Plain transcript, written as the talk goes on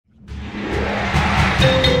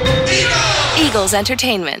Eagles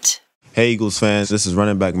Entertainment. Hey, Eagles fans, this is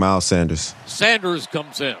running back Miles Sanders. Sanders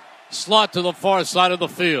comes in. Slot to the far side of the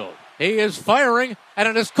field. He is firing, and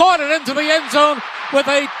it is caught and into the end zone with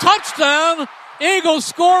a touchdown. Eagles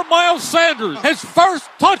score. Miles Sanders, his first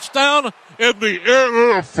touchdown in the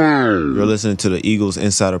NFL. You're listening to the Eagles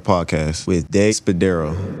Insider Podcast with Dave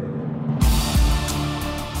Spadaro.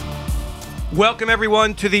 Welcome,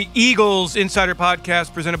 everyone, to the Eagles Insider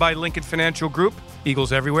Podcast presented by Lincoln Financial Group.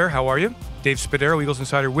 Eagles everywhere. How are you? Dave Spadaro, Eagles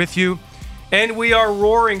Insider, with you. And we are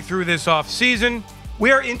roaring through this offseason.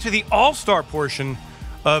 We are into the all-star portion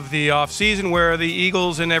of the offseason where the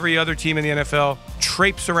Eagles and every other team in the NFL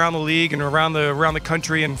traipse around the league and around the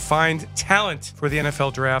country and find talent for the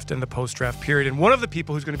NFL draft and the post-draft period. And one of the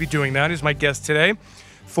people who's going to be doing that is my guest today,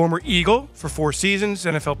 former Eagle for 4 seasons,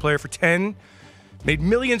 NFL player for 10, made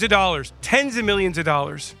millions of dollars, tens of millions of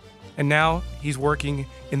dollars, and now he's working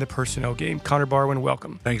in the personnel game. Connor Barwin,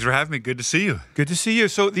 welcome. Thanks for having me. Good to see you. Good to see you.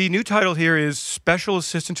 So the new title here is Special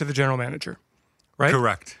Assistant to the General Manager, right?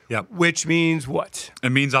 Correct. Yep. Which means what?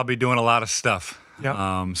 It means I'll be doing a lot of stuff.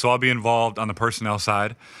 Yep. So I'll be involved on the personnel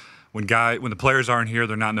side. When the players aren't here,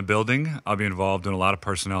 they're not in the building, I'll be involved in a lot of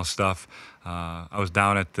personnel stuff. I was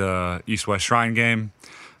down at the East-West Shrine game.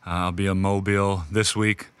 I'll be in Mobile this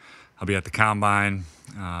week. I'll be at the Combine,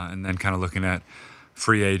 and then kind of looking at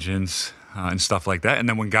free agents and stuff like that. And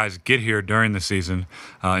then when guys get here during the season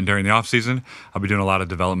and during the offseason, I'll be doing a lot of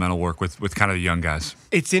developmental work with kind of the young guys.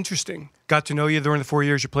 It's interesting. Got to know you during the 4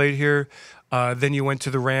 years you played here. Then you went to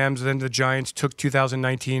the Rams. Then the Giants took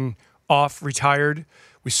 2019 off, retired.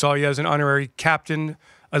 We saw you as an honorary captain,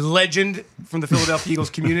 a legend from the Philadelphia Eagles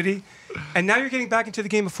community. And now you're getting back into the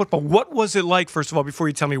game of football. What was it like, first of all, before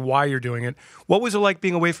you tell me why you're doing it, what was it like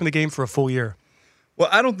being away from the game for a full year? Well,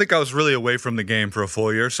 I don't think I was really away from the game for a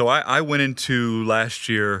full year. So I went into last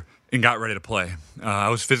year and got ready to play. I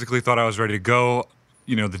was physically thought I was ready to go.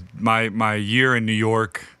 You know, my year in New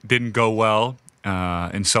York didn't go well.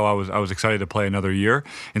 And so I was excited to play another year,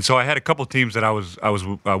 and so I had a couple teams that I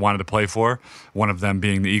wanted to play for. One of them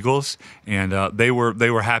being the Eagles, and they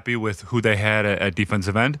were happy with who they had at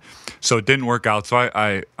defensive end. So it didn't work out. So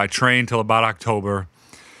I trained till about October.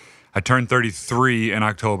 I turned 33 in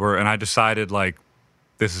October, and I decided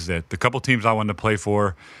this is it. The couple teams I wanted to play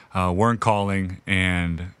for weren't calling,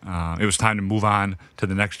 and it was time to move on to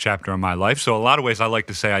the next chapter of my life. So a lot of ways I like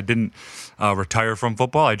to say I didn't retire from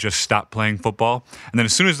football. I just stopped playing football. And then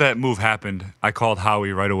as soon as that move happened, I called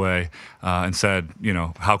Howie right away and said,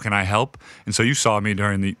 how can I help? And so you saw me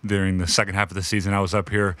during the second half of the season. I was up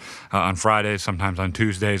here on Fridays, sometimes on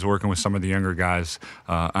Tuesdays, working with some of the younger guys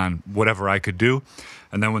on whatever I could do.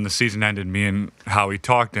 And then when the season ended, me and Howie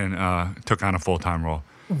talked and took on a full-time role.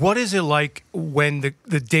 What is it like when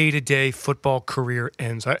the day-to-day football career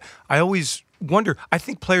ends? I always wonder. I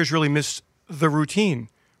think players really miss the routine,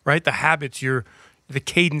 right? The habits, the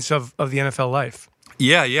cadence of the NFL life.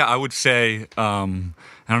 Yeah, I would say, I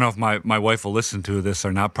don't know if my wife will listen to this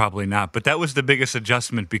or not, probably not, but that was the biggest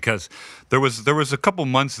adjustment because there was a couple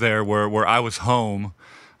months there where I was home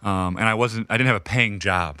and I didn't have a paying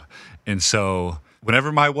job. And so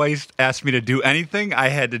whenever my wife asked me to do anything, I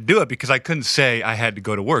had to do it because I couldn't say I had to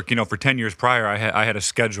go to work. For 10 years prior, I had a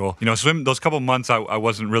schedule. So in those couple months I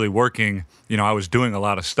wasn't really working. I was doing a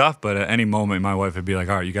lot of stuff, but at any moment my wife would be like,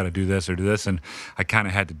 all right, you got to do this or do this. And I kind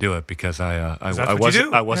of had to do it because I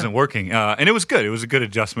wasn't working. And it was good. It was a good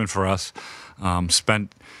adjustment for us.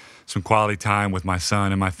 Spent some quality time with my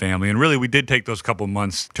son and my family. And really, we did take those couple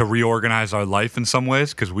months to reorganize our life in some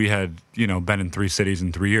ways because we had, been in 3 cities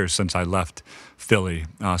in 3 years since I left Philly.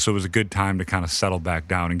 So it was a good time to kind of settle back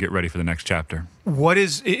down and get ready for the next chapter. What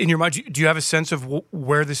is, in your mind, do you have a sense of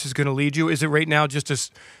where this is going to lead you? Is it right now just as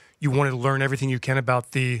you want to learn everything you can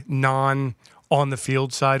about the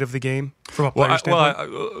on-the-field side of the game from a player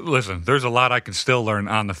standpoint? Listen, there's a lot I can still learn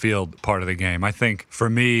on the field part of the game. I think, for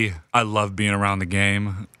me, I love being around the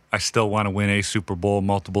game. I still want to win a Super Bowl,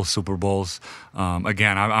 multiple Super Bowls.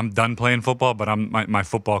 Again, I'm done playing football, but my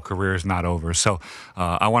football career is not over. So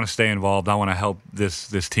I want to stay involved. I want to help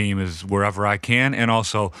this team wherever I can, and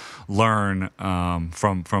also learn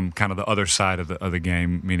from kind of the other side of the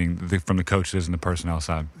game, meaning from the coaches and the personnel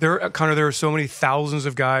side. There are so many thousands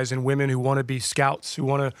of guys and women who want to be scouts, who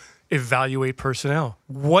want to evaluate personnel.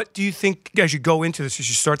 What do you think, as you go into this, as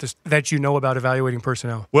you start this, that about evaluating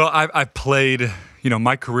personnel? Well, I played,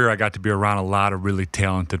 my career, I got to be around a lot of really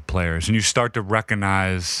talented players, and you start to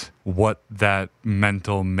recognize what that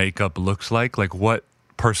mental makeup looks like what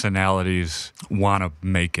personalities want to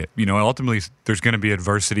make it. Ultimately, there's going to be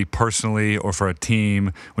adversity personally or for a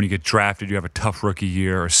team. When you get drafted, you have a tough rookie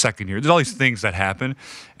year or second year. There's all these things that happen,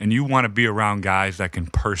 and you want to be around guys that can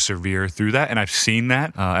persevere through that. And I've seen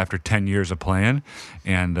that after 10 years of playing,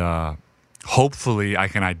 and hopefully I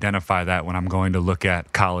can identify that when I'm going to look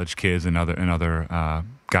at college kids and other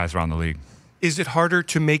guys around the league. Is it harder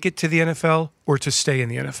to make it to the NFL or to stay in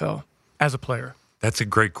the NFL as a player? That's a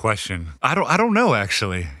great question. I don't know,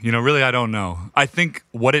 actually. Really, I don't know. I think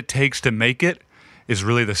what it takes to make it is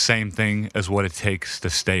really the same thing as what it takes to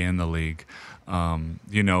stay in the league.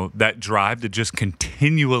 That drive to just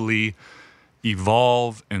continually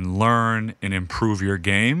evolve and learn and improve your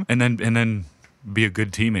game, and then be a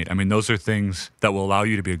good teammate. I mean, those are things that will allow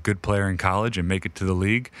you to be a good player in college and make it to the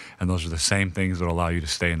league, and those are the same things that will allow you to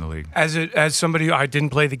stay in the league. As somebody, I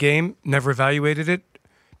didn't play the game, never evaluated it,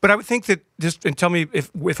 but I would think that, and tell me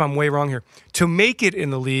if I'm way wrong here, to make it in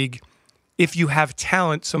the league, if you have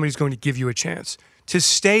talent, somebody's going to give you a chance. To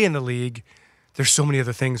stay in the league, there's so many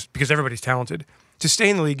other things, because everybody's talented. To stay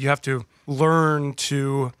in the league, you have to learn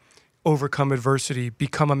to overcome adversity,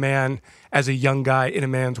 become a man as a young guy in a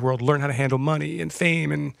man's world, learn how to handle money and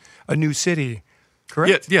fame and a new city.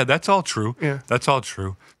 Correct? Yeah, that's all true. Yeah. That's all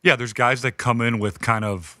true. Yeah, there's guys that come in with kind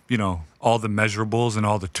of, all the measurables and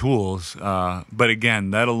all the tools. But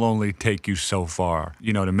again, that'll only take you so far.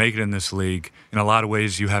 To make it in this league, in a lot of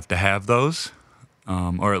ways you have to have those,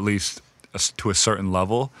 or at least to a certain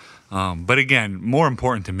level. But again, more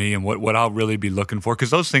important to me and what I'll really be looking for, because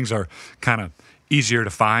those things are kind of easier to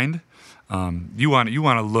find. You want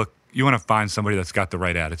to find somebody that's got the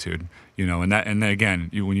right attitude, and then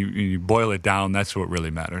again, when you boil it down, that's what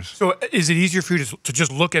really matters. So is it easier for you to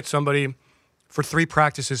just look at somebody for 3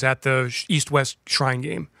 practices at the East-West Shrine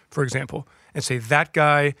game, for example, and say that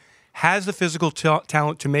guy has the physical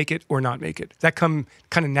talent to make it or not make it? Does that come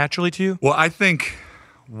kind of naturally to you? Well, I think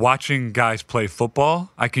watching guys play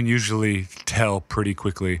football, I can usually tell pretty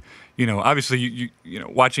quickly. Obviously, you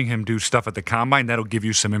watching him do stuff at the combine, that'll give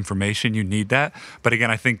you some information. You need that. But again,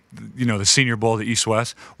 I think, the Senior Bowl, the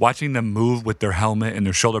East-West, watching them move with their helmet and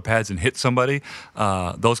their shoulder pads and hit somebody,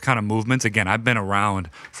 those kind of movements. Again, I've been around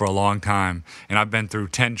for a long time, and I've been through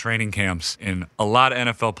 10 training camps, and a lot of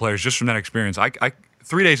NFL players, just from that experience, I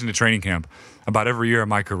 3 days into training camp, about every year of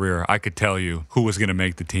my career, I could tell you who was going to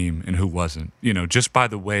make the team and who wasn't, just by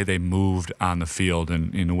the way they moved on the field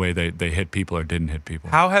and in the way they hit people or didn't hit people.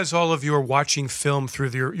 How has all of your watching film through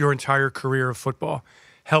your entire career of football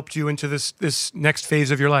helped you into this next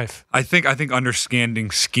phase of your life? I think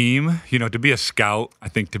understanding scheme, to be a scout, I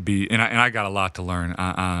think and I got a lot to learn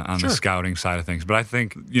on Sure. the scouting side of things. But I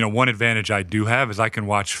think, one advantage I do have is I can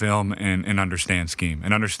watch film and understand scheme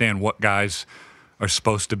and understand what guys are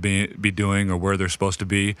supposed to be doing or where they're supposed to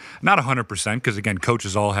be. Not 100%, because again,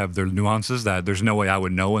 coaches all have their nuances that there's no way I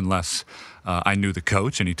would know unless I knew the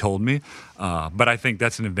coach and he told me. But I think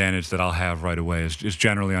that's an advantage that I'll have right away is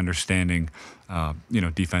generally understanding,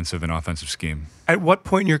 defensive and offensive scheme. At what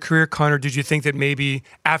point in your career, Connor, did you think that maybe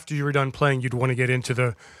after you were done playing, you'd want to get into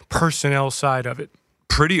the personnel side of it?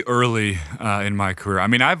 Pretty early in my career. I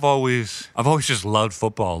mean, I've always just loved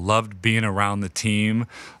football, loved being around the team,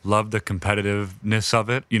 loved the competitiveness of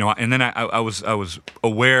it. And then I was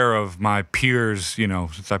aware of my peers,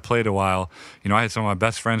 since I played a while. I had some of my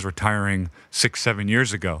best friends retiring 6-7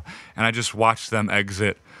 years ago, and I just watched them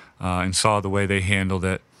exit and saw the way they handled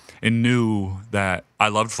it, and knew that I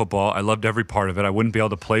loved football. I loved every part of it. I wouldn't be able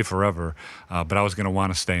to play forever, but I was going to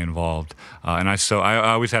want to stay involved. And I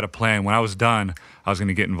always had a plan. When I was done, I was going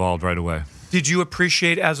to get involved right away. Did you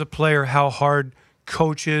appreciate as a player how hard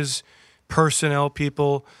coaches, personnel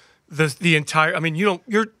people, the entire? I mean,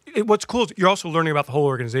 what's cool is you're also learning about the whole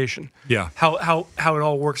organization. Yeah. How it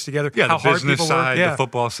all works together. Yeah, how the hard business people side, work. the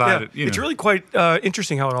football side. Yeah. It's really quite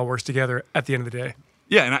interesting how it all works together at the end of the day.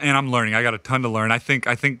 Yeah, and I'm learning. I got a ton to learn. I think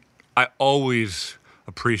I always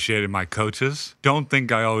appreciated my coaches. Don't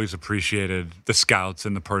think I always appreciated the scouts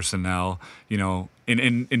and the personnel,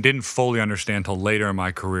 and didn't fully understand until later in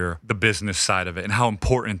my career the business side of it and how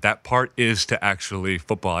important that part is to actually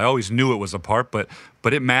football. I always knew it was a part, but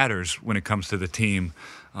it matters when it comes to the team,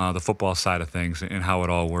 the football side of things and how it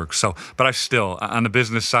all works. So, but I still, on the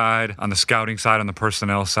business side, on the scouting side, on the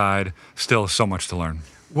personnel side, still so much to learn.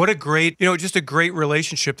 What a great, just a great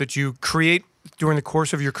relationship that you create during the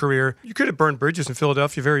course of your career. You could have burned bridges in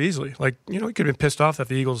Philadelphia very easily. You could have been pissed off that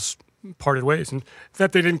the Eagles parted ways and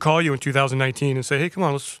that they didn't call you in 2019 and say, hey, come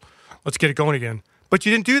on, let's get it going again. But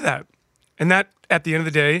you didn't do that. And that, at the end of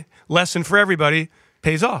the day, lesson for everybody,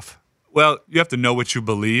 pays off. Well, you have to know what you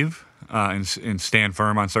believe. and stand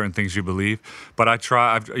firm on certain things you believe. But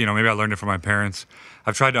maybe I learned it from my parents.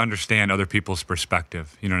 I've tried to understand other people's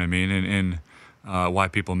perspective, you know what I mean? And why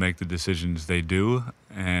people make the decisions they do.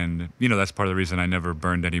 And, that's part of the reason I never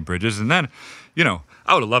burned any bridges. And then,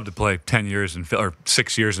 I would have loved to play 10 years or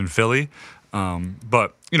 6 years in Philly.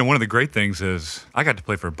 But, one of the great things is I got to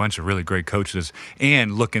play for a bunch of really great coaches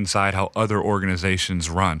and look inside how other organizations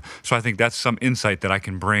run. So I think that's some insight that I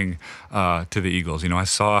can bring to the Eagles. I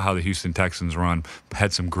saw how the Houston Texans run,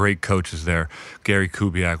 had some great coaches there. Gary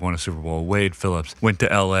Kubiak won a Super Bowl. Wade Phillips went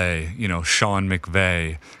to L.A., Sean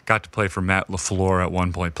McVay, got to play for Matt LaFleur at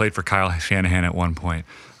one point, played for Kyle Shanahan at one point.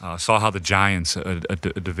 Saw how the Giants, a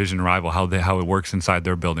division rival, how it works inside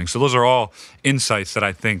their building. So those are all insights that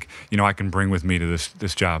I think I can bring with me to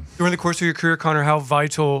this job. During the course of your career, Connor, how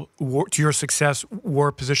vital to your success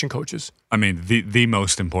were position coaches? I mean, the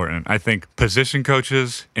most important. I think position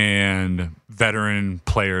coaches and veteran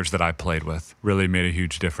players that I played with really made a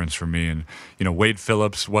huge difference for me. And Wade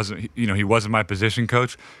Phillips he wasn't my position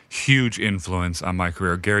coach. Huge influence on my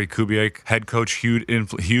career. Gary Kubiak, head coach,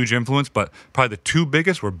 huge influence. But probably the two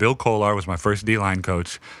biggest were Bill Kolar, was my first D-line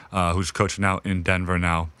coach, who's coaching out in Denver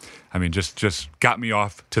now. I mean, just got me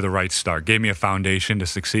off to the right start, gave me a foundation to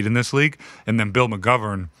succeed in this league. And then Bill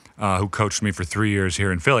McGovern, who coached me for 3 years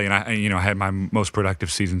here in Philly, and I had my most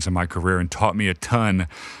productive seasons in my career and taught me a ton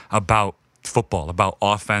about football, about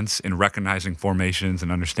offense and recognizing formations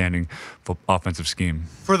and understanding offensive scheme.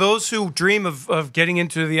 For those who dream of getting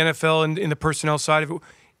into the NFL and in the personnel side of it,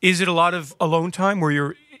 is it a lot of alone time where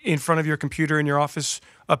you're in front of your computer in your office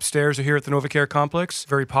upstairs or here at the NovaCare complex?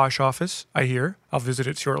 Very posh office, I hear. I'll visit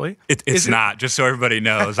it shortly. It's not, just so everybody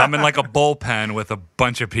knows. I'm in like a bullpen with a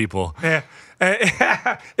bunch of people. Yeah.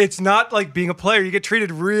 It's not like being a player. You get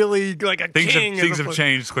treated really like a king. Things have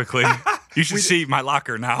changed quickly. You should see my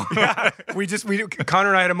locker now. Connor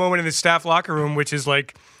and I had a moment in the staff locker room, which is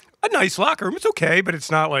like a nice locker room. It's okay, but it's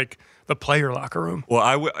not like the player locker room.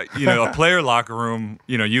 Well, a player locker room,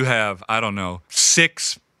 you have, I don't know,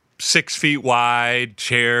 6 feet wide,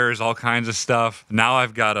 chairs, all kinds of stuff. Now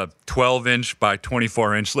I've got a 12-inch by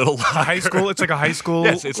 24-inch little locker. High school? It's like a high school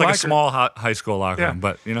Yes, it's locker. like a small high school locker room,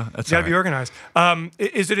 but, that's you got to right. be organized.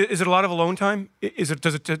 Is it a lot of alone time? Does it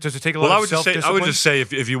take a lot of self-discipline? I would just say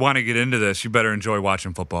if you want to get into this, you better enjoy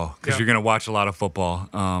watching football because you're going to watch a lot of football.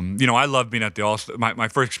 I love being at the All-Star. My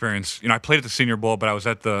first experience, I played at the Senior Bowl, but I was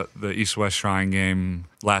at the East-West Shrine game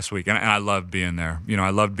last week, and I loved being there.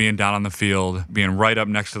 I loved being down on the field, being right up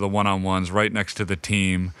next to the one-on-ones, right next to the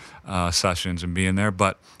team sessions and being there.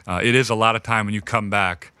 But it is a lot of time when you come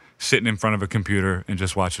back sitting in front of a computer and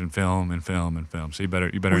just watching film and film and film. So you better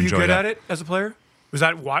enjoy that. Were you good at it as a player? Was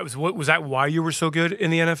that why you were so good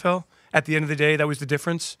in the NFL? At the end of the day, that was the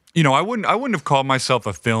difference? I wouldn't have called myself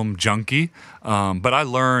a film junkie, but I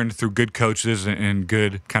learned through good coaches and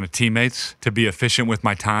good kind of teammates to be efficient with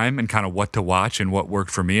my time and kind of what to watch and what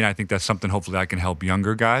worked for me. And I think that's something hopefully I can help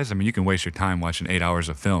younger guys. I mean, you can waste your time watching 8 hours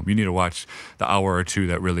of film. You need to watch the hour or two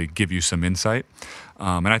that really give you some insight.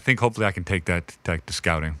 And I think hopefully I can take that to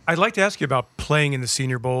scouting. I'd like to ask you about playing in the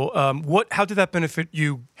Senior Bowl. How did that benefit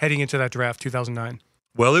you heading into that draft, 2009?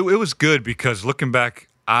 Well, it was good because looking back,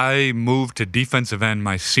 I moved to defensive end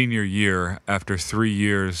my senior year after 3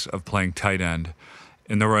 years of playing tight end.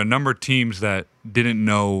 And there were a number of teams that didn't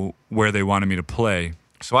know where they wanted me to play.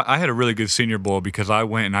 So I had a really good Senior Bowl because I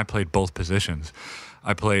went and I played both positions.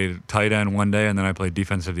 I played tight end one day and then I played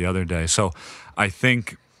defensive the other day. So I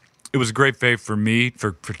think it was a great fit for me,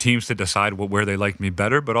 for teams to decide where they liked me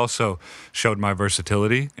better, but also showed my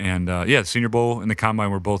versatility. And Senior Bowl and the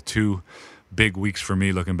Combine were both two big weeks for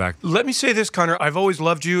me looking back. Let me say this, Connor. I've always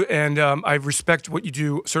loved you, and I respect what you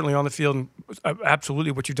do, certainly on the field, and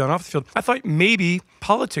absolutely what you've done off the field. I thought maybe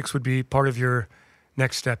politics would be part of your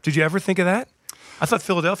next step. Did you ever think of that? I thought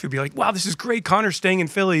Philadelphia would be like, wow, this is great. Connor's staying in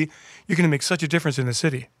Philly. You're going to make such a difference in the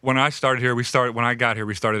city. When I started here, we started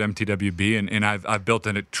MTWB, and I've built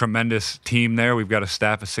a tremendous team there. We've got a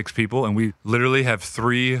staff of 6 people, and we literally have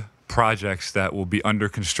 3 projects that will be under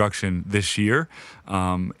construction this year.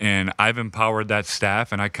 And I've empowered that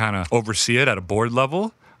staff, and I kind of oversee it at a board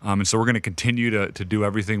level. And so we're going to continue to do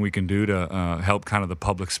everything we can do to help kind of the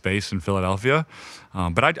public space in Philadelphia.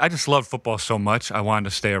 But I just love football so much. I wanted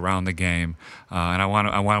to stay around the game, and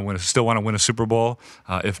I still want to win a Super Bowl,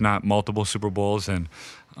 if not multiple Super Bowls. And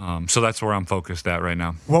so that's where I'm focused at right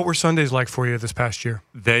now. What were Sundays like for you this past year?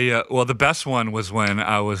 The best one was when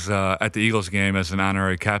I was at the Eagles game as an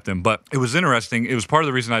honorary captain. But it was interesting. It was part of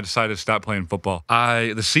the reason I decided to stop playing football.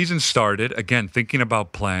 The season started, again, thinking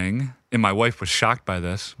about playing, and my wife was shocked by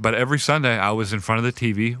this. But every Sunday, I was in front of the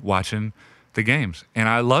TV watching the games, and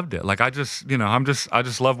I loved it. Like I just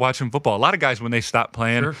love watching football. A lot of guys, when they stop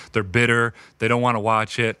playing, they're bitter. They don't want to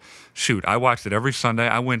watch it. Shoot, I watched it every Sunday.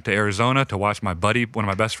 I went to Arizona to watch my buddy, one of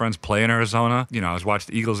my best friends, play in Arizona. I was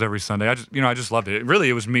watching the Eagles every Sunday. I just loved it.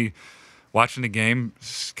 It was me watching the game,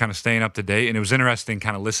 kind of staying up to date, and it was interesting,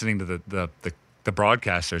 kind of listening to the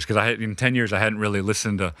broadcasters, because in 10 years I hadn't really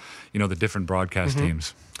listened to the different broadcast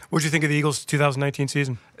teams. What did you think of the Eagles' 2019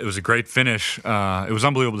 season? It was a great finish. It was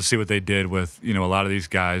unbelievable to see what they did with a lot of these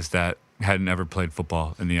guys that hadn't ever played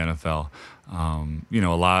football in the NFL.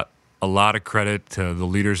 A lot of credit to the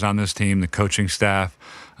leaders on this team, the coaching staff,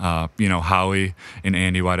 Howie and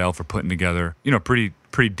Andy Weidel for putting together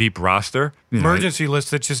pretty deep roster. Emergency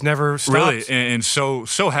list that just never stops. Really, and so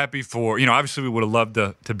happy for obviously we would have loved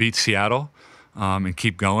to beat Seattle and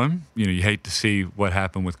keep going. You hate to see what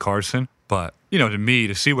happened with Carson. But, to me,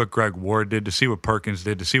 to see what Greg Ward did, to see what Perkins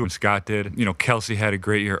did, to see what Scott did, Kelsey had a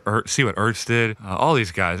great year, see what Ertz did, all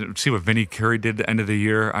these guys, see what Vinny Curry did at the end of the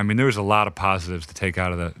year. I mean, there was a lot of positives to take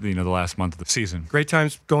out of the last month of the season. Great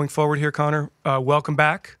times going forward here, Connor. Welcome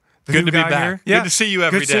back. Good to be back. Here. Yeah. Good to see you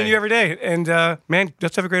every day. Good seeing you every day. And, man,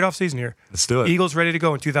 let's have a great offseason here. Let's do it. Eagles ready to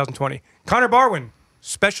go in 2020. Connor Barwin,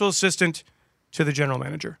 special assistant to the general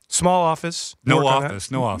manager. Small office. No office.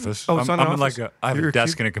 Oh, it's not an office? I have a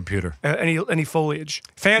desk and a computer. Any foliage?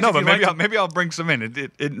 Fans, no, but maybe I'll bring some in.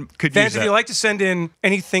 It could fans, use that. if you like to send in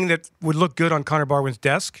anything that would look good on Connor Barwin's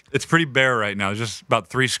desk. It's pretty bare right now. There's just about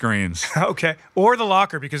 3 screens. Okay. Or the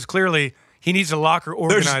locker, because clearly he needs a locker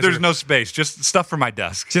organizer. There's no space. Just stuff for my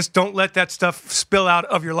desk. Just don't let that stuff spill out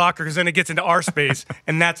of your locker, because then it gets into our space,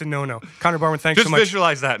 and that's a no-no. Connor Barwin, thanks so much. Just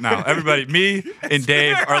visualize that now. Everybody, me and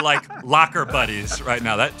Dave are like locker buddies right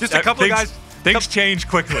now. Just a couple of guys. Things change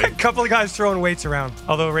quickly. A couple of guys throwing weights around,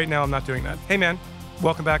 although right now I'm not doing that. Hey, man,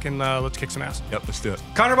 welcome back, and let's kick some ass. Yep, let's do it.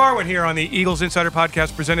 Connor Barwin here on the Eagles Insider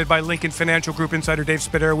Podcast, presented by Lincoln Financial Group. Insider Dave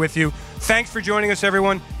Spadaro with you. Thanks for joining us,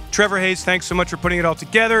 everyone. Trevor Hayes, thanks so much for putting it all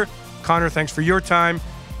together. Connor, thanks for your time,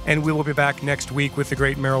 and we will be back next week with the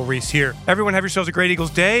great Merrill Reese here. Everyone, have yourselves a great Eagles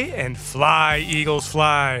day, and fly, Eagles,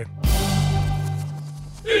 fly.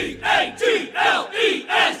 EAGLES